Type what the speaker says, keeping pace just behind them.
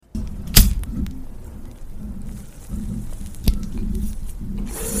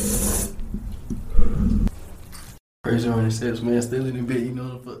Crazy on the steps, man. Still in the bed, you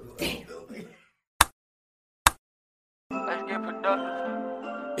know the fuck. Let's get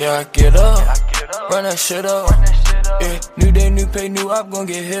productive. Yeah, I get up, run that shit up. Yeah, new day, new pay, new op, gon'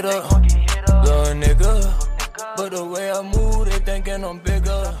 get hit up. Little nigga, but the way I move, they thinking I'm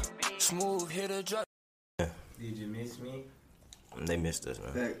bigger. Smooth, hit a drop. Did you miss me? They missed us,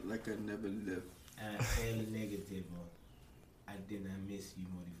 man. Back like I never left. Tell the negative, I did not miss you,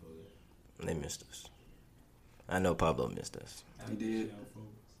 motherfucker. They missed us. I know Pablo missed us. He did.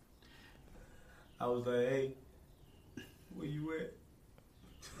 I was like, hey, where you at?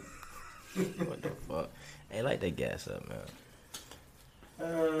 What the fuck? Hey, light that gas up, man.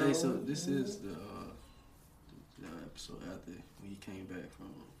 Hey, so this is the episode after when you came back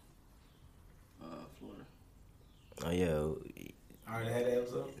from Florida. Oh, yeah. Already had that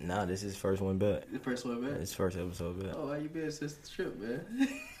episode? Nah, this is first one back. The first one back? This first episode back. Oh, how you been since the trip, man?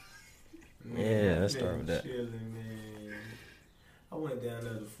 Yeah, let's start with that. Chilling, man. I went down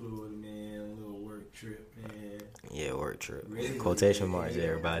there to Florida, man. A little work trip, man. Yeah, work trip. Really, Quotation marks,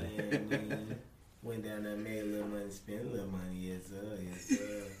 everybody. Man. Went down there, made a little money, spent a little money, yes sir, yes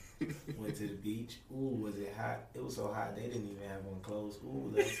sir. Went to the beach. Ooh, was it hot? It was so hot they didn't even have on clothes.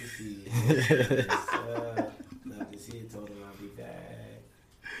 Ooh, love to see it. Yes sir. Love to see it. Told them I'll be back.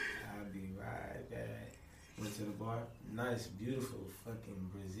 I'll be right back. Went to the bar. Nice, beautiful, fucking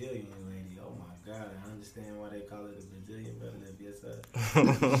Brazilian lady. Oh my God, I understand why they call it a Brazilian butt lip. Yes sir. She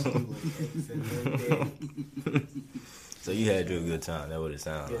was excellent. So you had your good time. That what it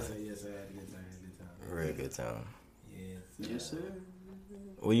sounded Yes sir, like. yes sir. I had a good time. Real good time. Yes, sir.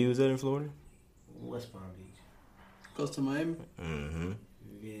 Where you was at in Florida? West Palm Beach. Close to Miami? Mm-hmm.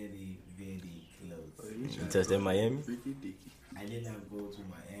 Very, very close. You touched in Miami? Freaky dicky. I did not go to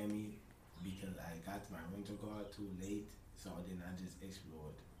Miami because I got to my rental car too late, so then I just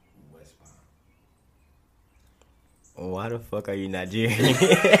explored West Palm. Why the fuck are you Nigerian?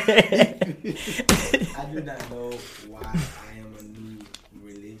 I do not know why I am a new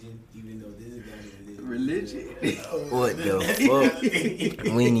religion, even though this is not a religion. What the fuck?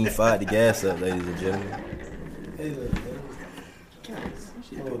 We ain't even fired the gas up, ladies and gentlemen. Hey, look, man.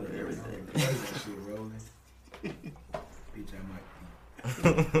 Hold on, everything. That shit rolling. Bitch, I might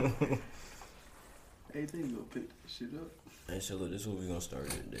be. Hey, they gonna pick that shit up. Hey, so look, this is what we gonna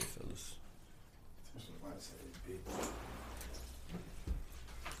start here today, fellas.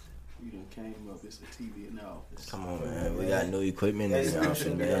 You done came up, it's a TV in the office. Come on, man. We got new equipment in the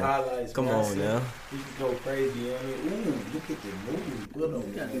option, man. Highlights, Come man. on now. We can go crazy, you know what I mean? Ooh, look at the movie. Put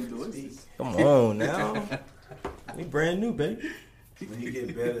on got these voices. Come on now. We brand new, baby. When you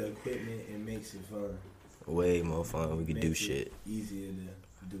get better equipment, it makes it fun. Way more fun. We can do Makes it shit. Easier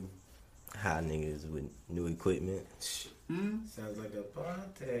to do. Hot niggas with new equipment. Sounds like a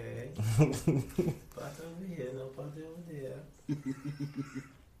party. Party over here, no party over there.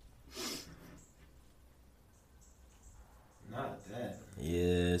 Not that.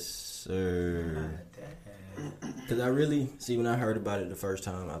 Yes, sir. Not that. Because I really, see, when I heard about it the first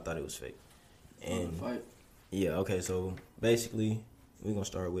time, I thought it was fake. And Fight. yeah, okay, so basically, we're going to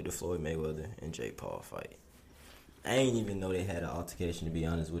start with the Floyd Mayweather and Jake Paul fight. I ain't even know they had an altercation, to be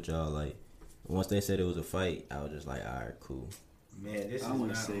honest with y'all. Like, once they said it was a fight, I was just like, all right, cool. Man, this is I wouldn't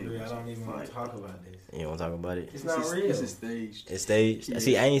not say it real. I was don't a even want to fight. talk about this. You want to talk about it? It's not real. This is staged. It's staged. Yeah.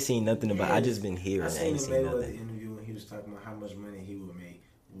 See, I ain't seen nothing about it. I Yes. just been hearing. I I seen ain't the seen Mayweather nothing. interview and he was talking about how much money he would make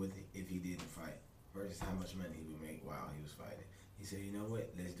with it if he didn't fight versus how much money he would make while he was fighting. He said, you know what?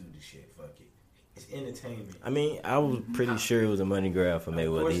 Let's do this shit. Fuck it. It's entertainment. I mean, I was pretty sure it was a money grab for Of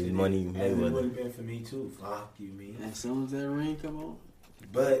Mayweather. course He's it money is. As it would Mayweather. have been for me too. Fuck you, me. As soon as that ring come on,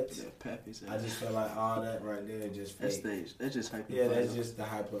 But that Pappy's I just felt like all that right there just that's fake. staged. That's just hype. Yeah, that's just to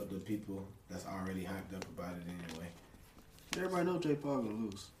hype up the people that's already hyped up about it anyway. Everybody know Jake Paul gonna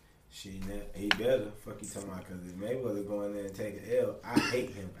lose. He better. Fuck you talking about, because if Mayweather go in there and take an L, I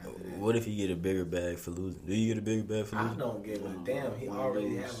hate him after that. What if you get a bigger bag for losing? Do you get a bigger bag for I losing? don't give a damn. He Why already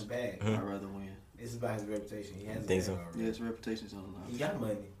lose? have a bag. I'd rather win. It's about his reputation. He has a Think bag so? already. Yeah, his reputation's on the line. He got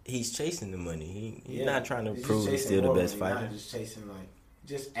money. He's chasing the money. He's Yeah. not trying to He's just prove he's chasing still the more best money, fighter. Not just chasing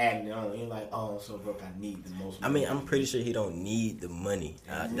just adding it on. He like, oh, I'm so broke. I need the most. I money. mean, I'm pretty sure he don't need the money.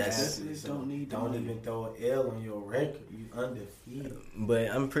 That's. Exactly. Don't need the Don't money. even throw an L on your record. You undefeated. But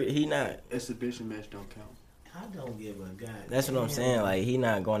I'm pretty. He not. Exhibition match don't count. I don't give a god. That's what I'm damn. saying. Like he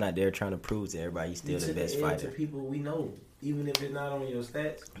not going out there trying to prove to everybody he's still You the took best L fighter. To people we know, even if it's not on your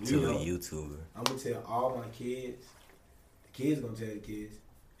stats. We To know. a YouTuber. I'm gonna tell all my kids. The kids gonna tell the kids.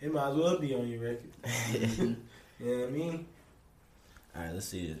 It might as well be on your record. You know what I mean? All right, let's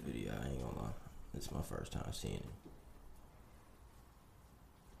see this video. I ain't gonna lie. This is my first time seeing it.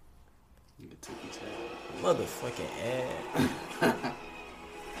 You can take your time. Motherfucking ad. Get out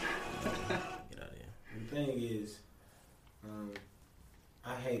of here. The thing is,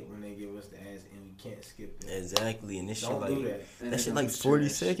 I hate when they give us the ads and we can't skip it. Exactly, and this shit Don't like do that. that shit like 40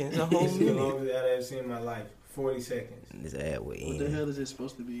 seconds, a whole It's the minute. longest ad I've ever seen in my life. 40 seconds. This ad with What the hell is it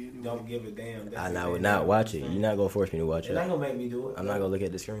supposed to be anyway? Don't give a damn. That's I the would thing. not watch it. You're not gonna force me to watch It's not it. gonna make me do it. I'm not gonna look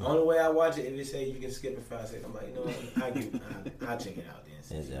at the screen. The only way I watch it if it say you can skip in 5 seconds. I'm like, you know what? I'll check it out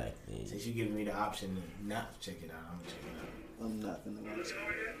then. Exactly. Since you giving me the option to not check it out, I'm gonna check it out. I'm not gonna watch it.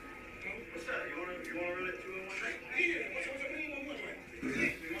 What's that? You wanna run it 2 in 1 drink? Yeah.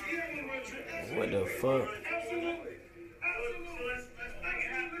 What the fuck? Absolutely. So let's make it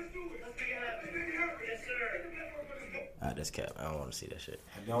happen. Let's do it. Let's make it happen. Yes, sir. That's cap. I don't want to see that shit.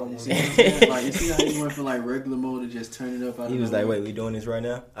 I don't want See what I'm saying? Like, you see how he went from like regular mode to just turn it up out He of was like, nowhere? "Wait, we doing this right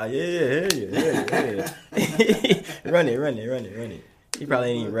now?" Yeah. Run it. He probably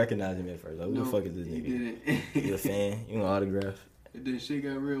didn't even recognize him at first. Like, who the fuck is this He nigga? didn't. You a fan? You want an autograph? And then shit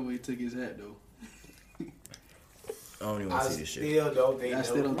got real when he took his hat though. I don't even I want to see this shit. still don't think I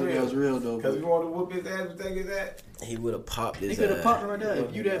still don't think that was real though. Because But we want to whoop his ass and take his ass. He would have popped his he could have ass. popped him right there.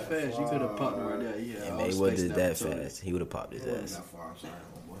 If you that fast, you could have popped him right there. Yeah, And all Mayweather spaced is out that between. fast. He would have popped his It wasn't ass. that far, I'm sorry,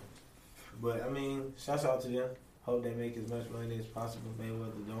 homeboy. But, I mean, shouts out to them. Hope they make as much money as possible.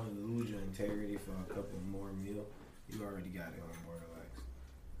 Mayweather, don't lose your integrity for a couple more mil. You already got it on board, relax.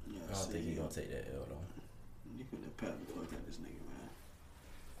 Yeah, I don't think he's gonna take that L though. You could have pat the fuck out this nigga, man.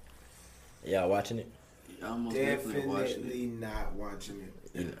 Y'all watching it? Yeah, I'm most definitely watching Definitely it. not watching it.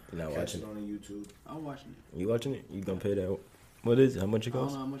 You not Catch watching it it? on the YouTube. I'm watching it. You watching it? You gonna pay that? What is it? How much it I don't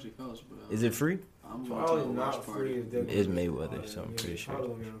costs? know how much it costs, but Is it free? I'm going to Probably a watch not free. party. If they're It's gonna- Mayweather, so I'm pretty sure. Probably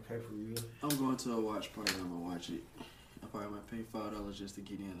gonna be on pay-per-view. I'm going to a watch party. I'm gonna watch it. I probably might pay $5 just to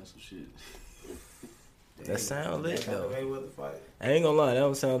get in or some shit. That sound lit, That kind of though. Mayweather fight. I ain't gonna lie, that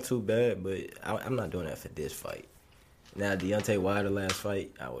don't sound too bad, but I'm not doing that for this fight. Now Deontay Wilder last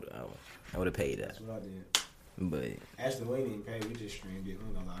fight, I would have paid that, That's what I did. but Actually, we didn't even pay. We just streamed it.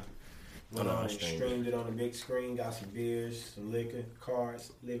 I'm gonna lie. Oh, Went no, I on, streamed streamed it on the big screen. Got some beers, some liquor,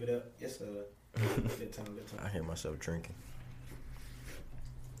 cards. Live it up. Yes, sir. Good time. Good I time. hear myself drinking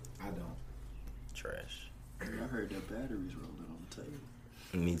I don't. trash. I heard that batteries rolling on the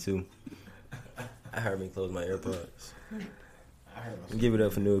table. Me too. I heard me close my AirPods. I heard myself. Give it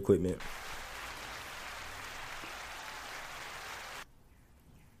up for new equipment.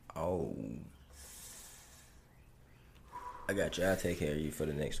 Oh. I got you. I'll take care of you for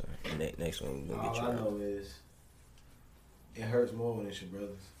the next one. Next one, we're gonna All get you I right. know is it hurts more when it's your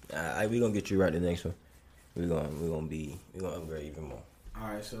brothers. We gonna get you right the next one. We're gonna upgrade even more. All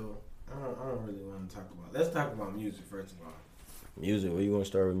right, so I don't really want to talk about. Let's talk about music first of all. Music. Where you want to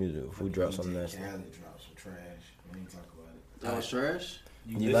start with music? Who dropped something DJ last night? Khaled dropped some trash. We ain't talk about it. That was trash?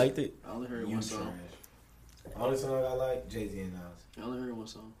 You listen- liked it? I only heard You one trash. song. Only song I like, Jay-Z and Nas. I only heard one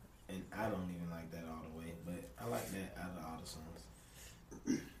song. And I don't even like that all the way, but I like that out of all the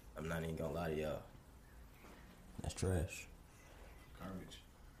songs. I'm not even gonna lie to y'all. That's trash. Garbage.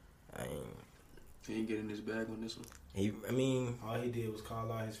 I ain't. He ain't getting his bag on this one. All he did was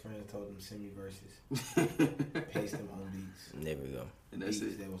call all his friends, told them send me verses, paste them on beats. There we go. And that's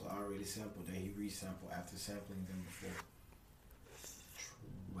Beats it. that was already sampled that he resampled after sampling them before.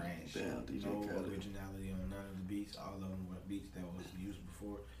 Trash. Damn, DJ No Khaled. originality on none of the beats. All of them were beats that was used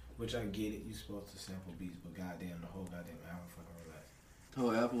before. Which I get it. You're supposed to sample beats, but goddamn, the whole goddamn album fucking relax. The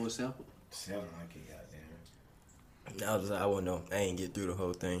whole album was sampled. Sounding like it, goddamn. I wouldn't know. I ain't get through the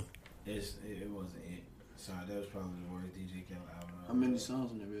whole thing. It wasn't it. Sorry, that was probably the worst DJ Khaled album. How many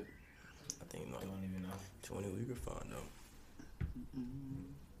songs in there, bit? I think like Don't even know. 20 we could find out.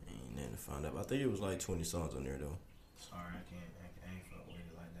 Ain't nothing to find out. I think it was like 20 songs on there though. Sorry, I ain't fuck with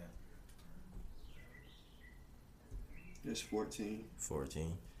it like that. It's 14.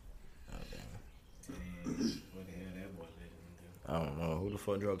 14. Oh damn. And what the hell that boy listening to? I don't know. Who the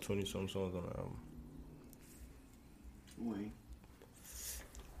fuck dropped 20 some songs on the album? Wayne.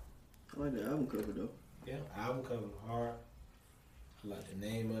 I like the album cover though. Yeah, album cover hard. I like the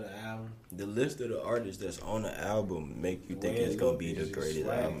name of the album. The list of the artists that's on the album make you The think way it's it gonna look be is the just greatest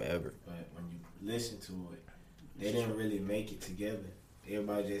swag. album ever. But when you listen to it, they didn't really make it together.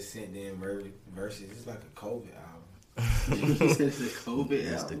 Everybody just sent in verses. It's like a COVID album. It's the COVID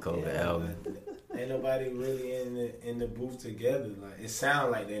It's the album. COVID album. Like, ain't nobody really in the booth together. Like it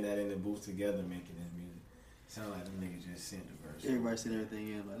sound like they're not in the booth together making this music. It sound like them niggas just sent the verse. Everybody sent everything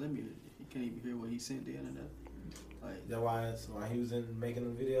in. Like, you can't even hear what he sent in and that. Like, That's why he was in making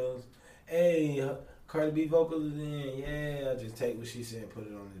them videos. Hey, Cardi B vocals is in. Yeah, just take what she said and put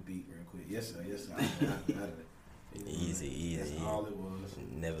it on the beat real quick. Yes sir, yes sir. I got it. Easy. That's all it was.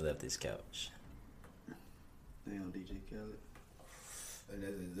 Never left this couch. Damn, DJ Khaled. And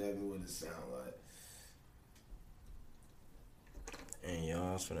that's exactly what it sounds like. And y'all,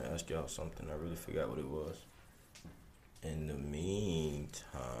 I was gonna ask y'all something. I really forgot what it was. In the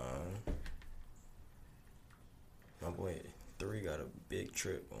meantime, my boy 3 got a big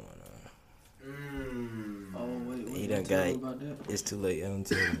trip going on. Oh, wait. He you done tell got. me about that? It's too late. I don't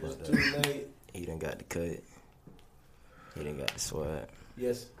tell him about It's that. too late. He done got the cut. He done got the swag.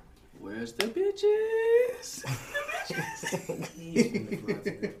 Yes. Where's the bitches? He's gonna fly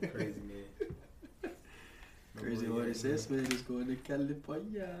to that crazy man. Crazy boy, what it says, man. Is going to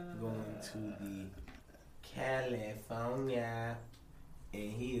California. Going to the California.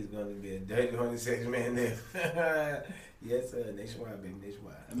 And he is going to be a dirty 26 man there. Yes, sir. Nationwide, baby.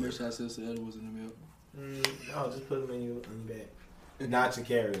 Nationwide. I make sure I said some other ones in the milk. No, just put them in your back. Not your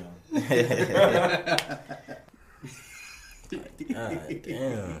carry-on. God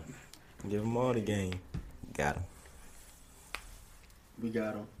damn. Give him all the game. Got him. We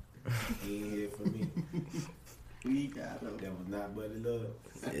got him. He ain't here for me. We got him. That was not Buddy Love.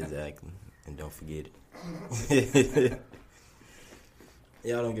 Exactly. And don't forget it.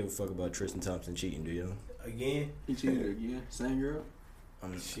 Y'all don't give a fuck about Tristan Thompson cheating, do y'all? Again? He cheated again. Same girl.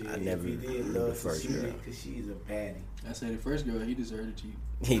 Shit, I never if he did the love first to cheat girl. because she's a baddie. I said the first girl, he deserved to cheat.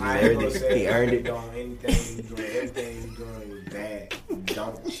 He I ain't earned gonna it. say He earned it. On anything you doing, everything you doing was bad.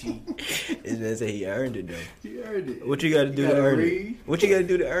 Don't cheat. This man said he earned it though. He earned it. What you got to do to gotta earn read. it? What you got to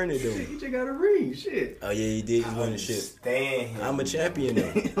do to earn it Shit, though? he just got a ring. Shit. Oh yeah, he did. He I won the shit. understand him. I'm a champion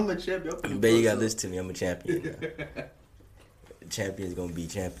though. I'm a champion. You bet you gotta listen to me. I'm a champion. Now. Champion's gonna be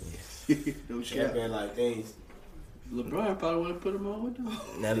champion. No cap. Champion like things. LeBron probably want to put him on with them.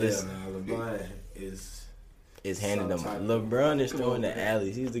 Now listen, Yeah, nah, LeBron is it's handing them. some type of- LeBron is Come throwing on, the man.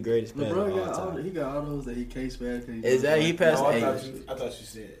 alleys. He's the greatest player LeBron of got all all. time. He got all those that he can't spare. Exactly. He passed. No, I Hey, thought you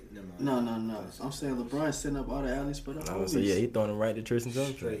said. Never mind. No. I'm saying LeBron setting up all the alleys for the so yeah, he throwing them right to Tristan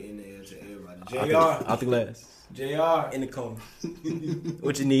Thompson. Straight in the air to everybody. Out the glass. JR. In the corner.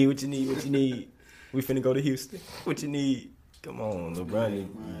 What you need? What you need? What you need? We finna go to Houston. What you need? Come on,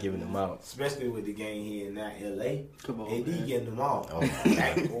 LeBron giving them out. Especially with the game here in that LA. Come on, AD man. getting them all. Oh, my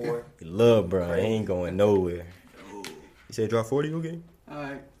Backboard. He love Bron. He ain't going nowhere. He said drop 40, okay? All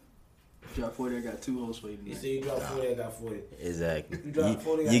right. Drop 40. I got 2 holes for you You tonight. see, you drop 40, I got 40. Exactly. You drop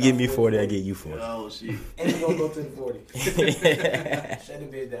 40, I You got give me 40, 40, I give you 40. Oh shit. And you gonna go to the 40. Shut the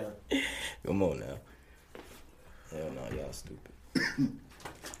bitch down. Come on now. Hell no, y'all stupid.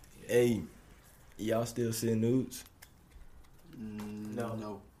 Hey, y'all still send nudes?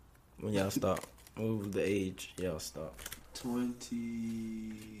 No. When y'all stop? What was the age y'all stop?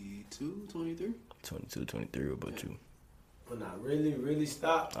 22, 23. 22, 23, what about you? When I really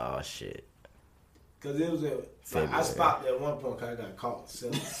stopped, Oh, shit. because it was I February. stopped at one point because I got caught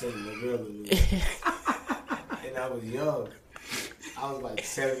selling the real news. And I was young. I was like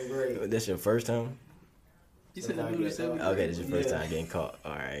 7th grade. That's your first time? You said When I the dude get said caught. Okay, this is your first Yeah. time getting caught.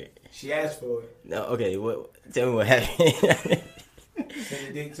 All right. She asked for it. No, okay, tell me what happened. Send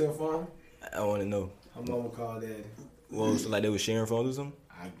the dick to her phone. I want to know. Her mama called daddy. What was it like they were sharing phones or something?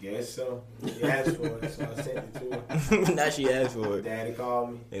 I guess so. She asked for it, so I sent it to her. Now she asked for it. Daddy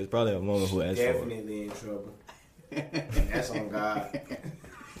called me. It was probably a woman who asked for it. Definitely in trouble. That's on God.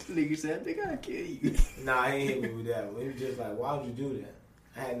 Nigga said, "Nigga, I kill you." Nah, he ain't hit me with that one. He was just like, why would you do that?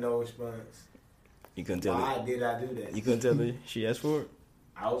 I had no response. You couldn't tell her. Why did I do that? You couldn't tell her she asked for it?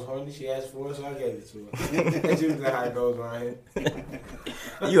 I was horny. She asked for it, so I gave it to her. That's usually how it goes around here.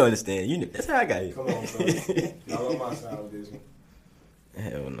 You understand. You know, that's how I got it. Come on, bro. Y'all on my side with this one.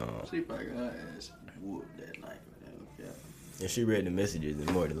 Hell no. She probably got her ass whooped that night. Yeah. If she read the messages, it's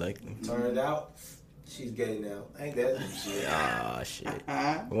more than likely. Turned out, she's gay now. Ain't that some shit? Ah, shit.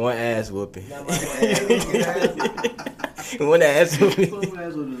 One ass whooping. Now my ass, One ass whooping. Put my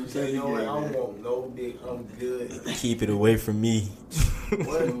ass on the so you know what? I don't man. want no dick. I'm good. Keep it away from me.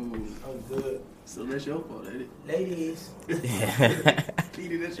 What? Ooh. I'm good. So that's your fault, ain't it? Ladies,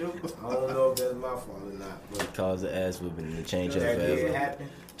 Peter, that's your fault. I don't know if that's my fault or not, but Cause the ass whooping to change her that did forever. happen,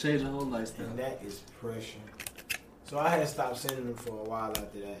 Change the whole lifestyle. and that is pressure. So I had stopped sending them for a while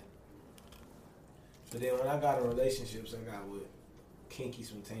after that. So then when I got in relationships, I got with kinky,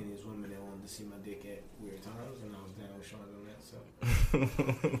 spontaneous women that wanted to see my dick at weird times, and I was down with showing them that, so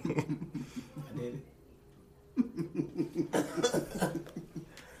I did it.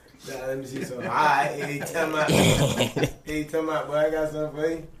 Now, let me see something. Alright, anytime out, boy, I got something for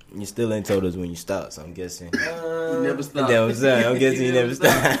you. You still ain't told us when you stopped, so I'm guessing. You never stop. That was I'm guessing you never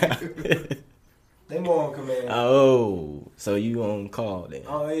stopped. They more on command. Oh, so you on call then?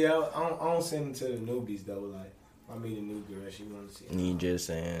 Oh yeah, I don't send them to the newbies though. Like I meet a new girl. She want to see. And you just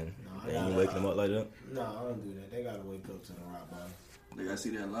saying, No, I and you gotta- waking them up like that? No, I don't do that. They gotta wake up to the rock bottom. They gotta see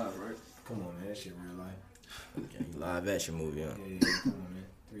that live, right? Come on, man. That shit real life. Yeah, you live action movie, huh? Yeah, come on, man.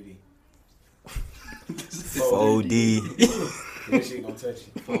 3D. 4D. That shit gonna touch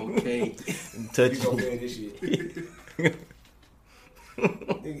you. 4K. Touch You gonna you. feel this shit.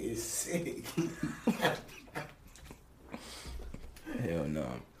 Nigga is sick. Hell no.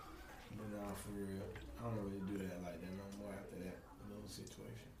 But nah, for real. I don't really do that like that no more after that little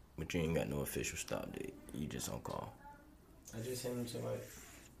situation. But you ain't got no official stop date. You just on call. I just send them to like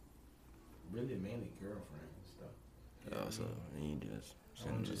really mainly girlfriends and stuff. Oh, so you just I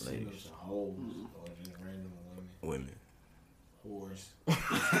don't send them just to send them ladies. to hoes or just random women. Whores.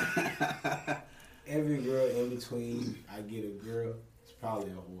 Every girl in between I get a girl, it's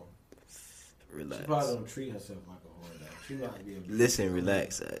probably a whore. She Relax. probably don't treat herself like a whore though. She might be a Listen,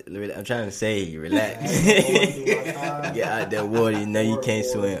 relax. I'm trying to say, relax. Get Get out that water. You know you can't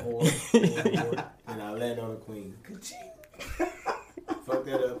swim. And I land on the queen. Ka-ching. Fuck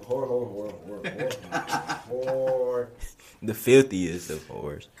that up. Whore. The filthiest of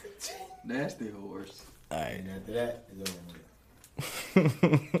whores. Nasty horse. Alright. And after that, it's over with.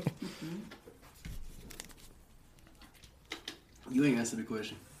 You ain't answered the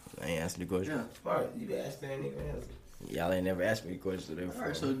question. I ain't answered the question. Yeah. Alright, you asked that nigga else. Y'all ain't never asked me a question today before.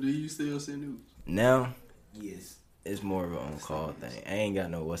 Alright, so do you still send news? Now, Yes. it's more of an on-call thing. I ain't got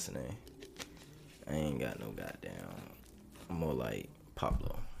no what's the name. I ain't got no goddamn. I'm more like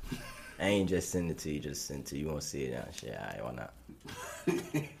Pablo. I ain't just send it to you, just send it to you. You want to see it now? Shit, alright, why not?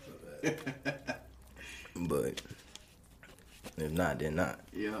 But if not, then not.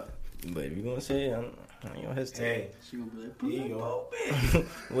 Yeah. But if you gonna say it, I ain't gonna hesitate. Hey, She gonna be like, here you go.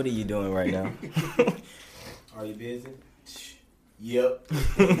 What are you doing right now? Are you busy? Yep. Get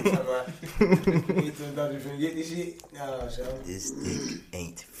this shit? No, show. This dick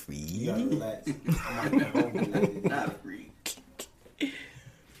ain't You gotta free. relax. I might be hungry later. not free.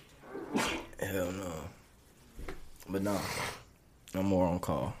 Hell no. But no, I'm more on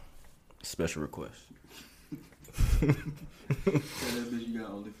call. Special request. Tell that bitch you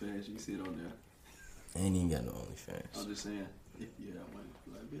got OnlyFans, you can see it on there. I ain't even got no OnlyFans. I'm just saying, if you have one,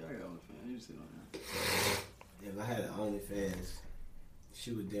 like, bitch, I got OnlyFans, you can see it on there. If I had an OnlyFans,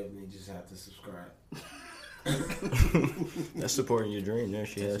 she would definitely just have to subscribe. That's supporting your dream. There,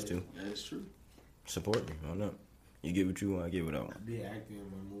 she has to That is true. support me. Why not? You get what you want, I get what I want. Be an actor in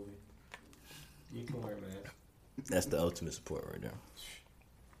my movie. You can wear that. That's the ultimate support right there.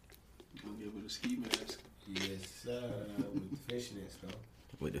 You gonna give it a ski mask. Yes, sir. With the fishnets, though.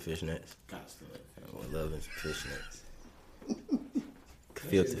 With the fishnets. Got to. I would love it, fishnets.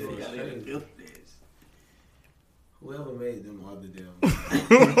 Filter That shit fish. is crazy. Built this. Whoever made them other them.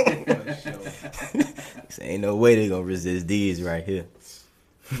 Show. So ain't no way they gonna resist these right here.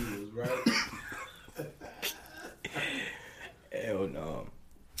 He was right. Hell no.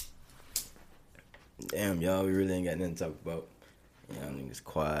 Damn, y'all, we really ain't got nothing to talk about. Y'all niggas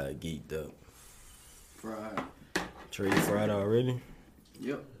quiet, geeked up. Fried. Trade fried already?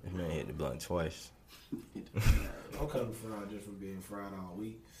 Yep. This man hit the blunt twice. I'm coming fried just from being fried all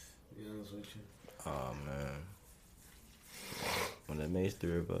week. To be honest with you. Oh man. Well, that makes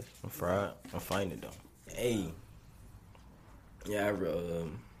three of us. I'm fried. I'm fighting it though. Hey. Yeah,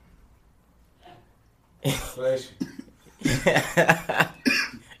 Bless you.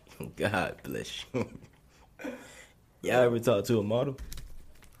 God bless you. Y'all ever talk to a model?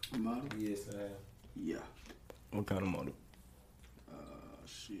 Model? Yes, I have. Yeah. What kind of model?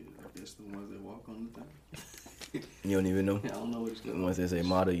 Shit. I guess the ones that walk on the thing. You don't even know? I don't know what it's called. Once they say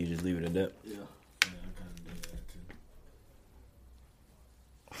model, you just leave it at that. Yeah. Yeah, I kind of do that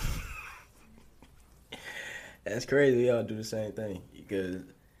too. That's crazy. Y'all do the same thing. Because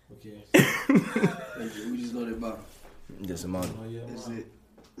Who cares? We just go to the bottom. just a model. Oh, yeah, That's wow. it.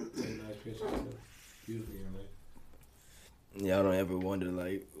 Take nice pictures too. Beautiful, young lady. Y'all don't ever wonder,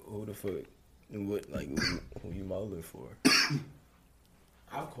 like, who the fuck, what, like, who you modeling for?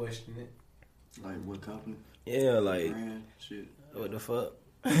 I've questioned it. Like what company? Yeah, like, Brand? Shit. what the fuck?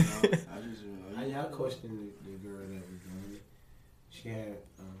 I just, I questioned the girl that was doing it. She had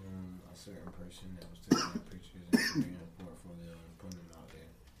a certain person that was taking her pictures and putting her portfolio and putting them out there.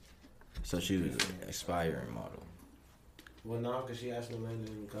 So she was an aspiring model. Well, no, because she actually landed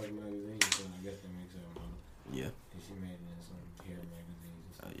in a couple magazines, so I guess that makes her a model. Yeah. And she made it in some hair magazines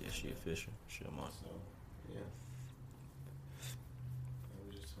and Oh stuff. yeah, she official. She a model. So, yeah. That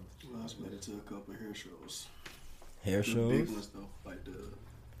was just something. well, I was made it to a couple of hair shows. Hair The big shows? ones though, like the.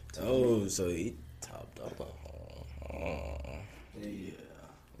 Oh, so he topped up. Hey,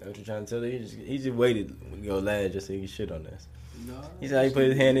 Yeah. That's what you're trying to tell her? He just waited to go last just so he could shit on us. No. He said he put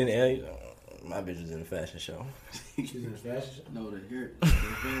his hand in the air. He's like, my bitch was in a fashion show. She's in the fashion show? No, the hair.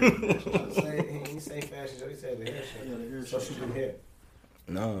 He say fashion show. He said the hair show. Yeah, the hair So show. she do hair.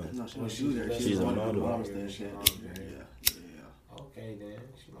 No. No, she Well, don't do that. she's a one of the model. models that shit. Okay. Yeah. Okay, then.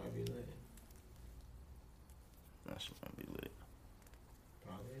 She might be lit. No, she might be lit.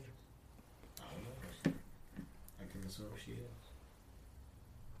 Probably is. I don't know. I can assume she is.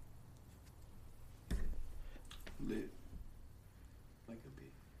 Lit. Like a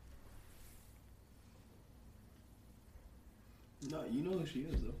bee. No, you know who she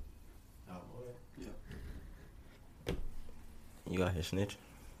is though. Oh, boy. Yeah. You out here snitch?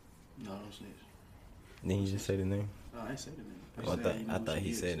 No, don't snitch. Didn't you just say the name? No, I ain't say the name. Oh, said you know I who thought she he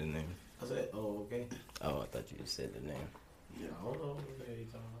is. said the name. I said, oh, okay. Oh, I thought you just said the name. Yeah. I don't know who the hell you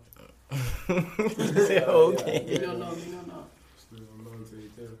talking about. He said, okay. You don't know. You don't know. Still don't know until you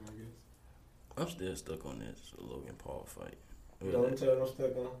tell me, I guess. I'm still stuck on this Logan Paul fight. You know what I'm telling you I'm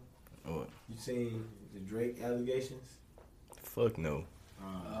stuck on? What? You seen the Drake allegations? Fuck no.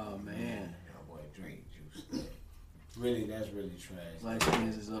 Oh man. My boy Drake juice. Really, that's really trash. Light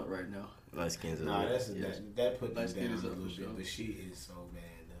skins is up right now. Light skins are Nah, lit. that's Yes. that put them Light skin down is a up little for sure. bit, but she is so bad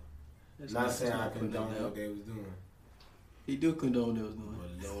though. That's Not saying I that's putting condone it down. what they was doing, He do condone what they was doing.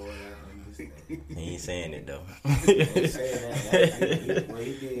 but Lord, I understand. He ain't saying it though. I ain't saying that. What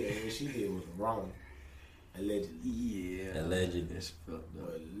he did, what she did was wrong. Allegedly. Yeah. Allegedly. It's fucked up.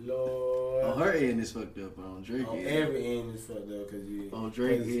 But Lord. On her end, it's fucked up. But on Drake, On end, every end is fucked up because you. on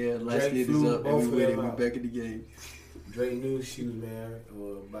Drake, yeah, light Drake skin is flew up, both and of we them ready. We out. back in the game. Drake knew she was married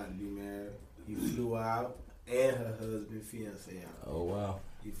or about to be married. He flew her out and her husband, fiance out. Oh wow.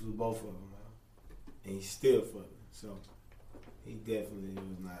 He flew both of them out, and he still fucking. So he definitely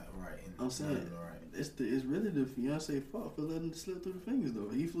was not right. I'm saying, right. it's really the fiance fault for letting it slip through the fingers though.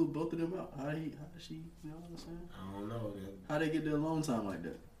 He flew both of them out. How did she? You know what I'm saying? I don't know that. How they get there alone time like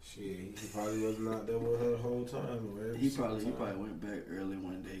that? Shit, he probably was not there with her the whole time. Or every He single probably time. went back early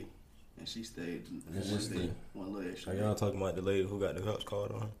one day, and she stayed This one is day, one little extra. Are y'all talking about the lady who got the cops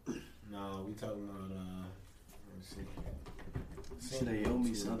called on? No, we talking about. Let me see. She they owe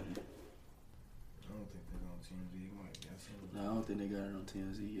me something. I don't think they're on TMZ. It might be. I seen it. No, I don't think they got it on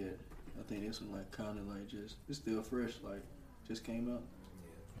TMZ yet. I think this one like kind of like just it's still fresh, like just came out.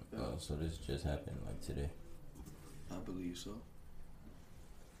 Yeah. Oh, so this just happened like today. I believe so.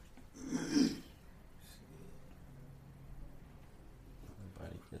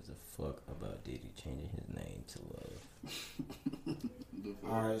 Nobody gives a fuck about Diddy changing his name to Love.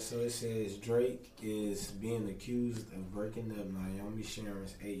 Alright, so it says Drake is being accused of breaking up Naomi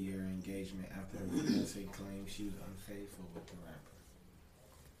Sharon's 8-year engagement after her fiance claimed she was unfaithful with the rapper.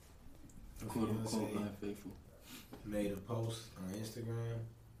 Her Quote unquote fiance unfaithful. made a post on Instagram.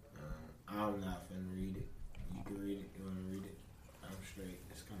 I'm not finna read it. You can read it. You wanna read it? I'm straight.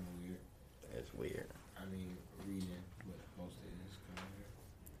 It's kind of weird. That's weird. I mean, reading what the post is kind of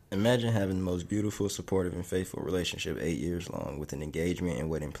weird. Imagine having the most beautiful, supportive, and faithful relationship 8 years long with an engagement and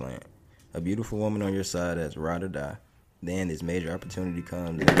wedding plan. A beautiful woman on your side as ride or die. Then this major opportunity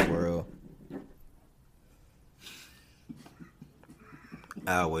comes in the world.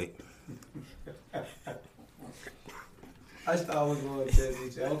 I'll wait. I just thought I was going to tell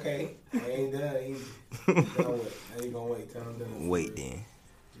you, okay, I ain't done either. Don't wait. I ain't gonna wait till I'm done. Wait then.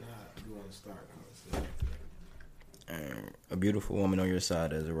 Nah, you want to start. A beautiful woman on your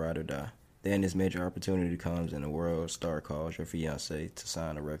side as a ride or die. Then this major opportunity comes and a world star calls your fiance to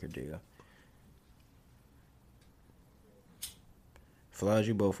sign a record deal. Flies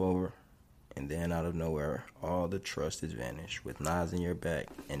you both over, and then out of nowhere, all the trust is vanished with knives in your back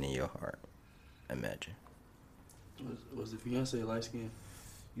and in your heart. Imagine. Was the fiance light skin?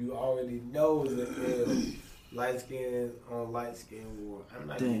 You already know the light skin on light skin war. I'm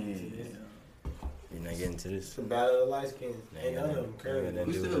not getting into this. You're not getting to this. It's a battle of light skin. Ain't none of them Yeah, currently. that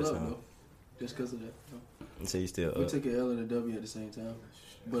We do still this, up huh? though, just because of that. So you still We up. took an L and a W at the same time,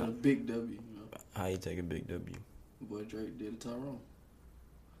 but a big W. You know, How you take a big W? boy Drake did a Tyrone.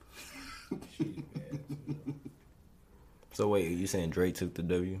 She's bad. So wait, you saying Drake took the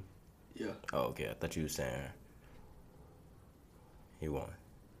W? Yeah, Oh, okay. I thought you were saying he won.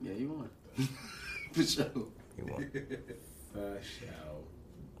 yeah, he won for sure. He won. For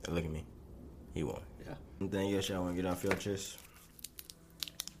sure. Look at me. He won. Yeah. Anything else y'all want to get off your chest?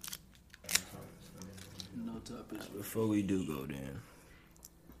 No topics. Before we do go, then,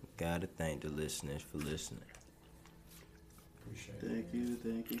 gotta thank the listeners for listening. Appreciate Thank it. you,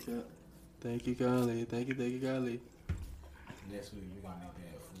 thank you, Kylie. Thank you, Kylie. Next week we're gonna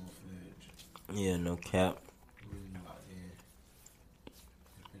make that full fledged. Yeah, no cap. Really locked in.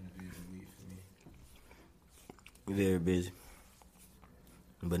 Very busy.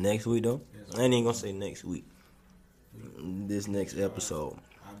 But next week though, I ain't even gonna say next week. This next episode,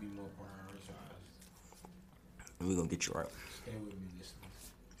 I'll be more prioritized. we gonna get you right. Stay with me,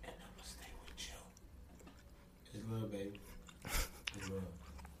 listeners. And I'm gonna stay with you. It's love, baby. It's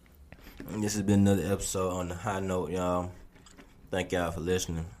love. And this has been another episode on the high note, y'all. Thank y'all for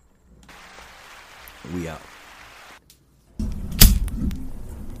listening. We out.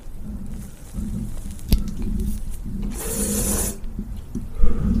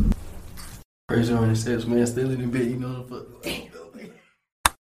 Crazy on the steps, man. Still in the bed, you know what the fuck.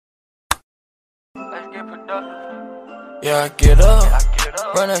 Let's get productive. Yeah, I get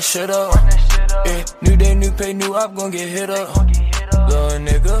up, run that shit up. Yeah, new day, new pay, new op, gon' get hit up. Little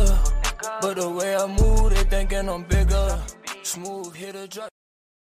nigga, but the way I move, they thinking I'm bigger. Smooth, hit a drop.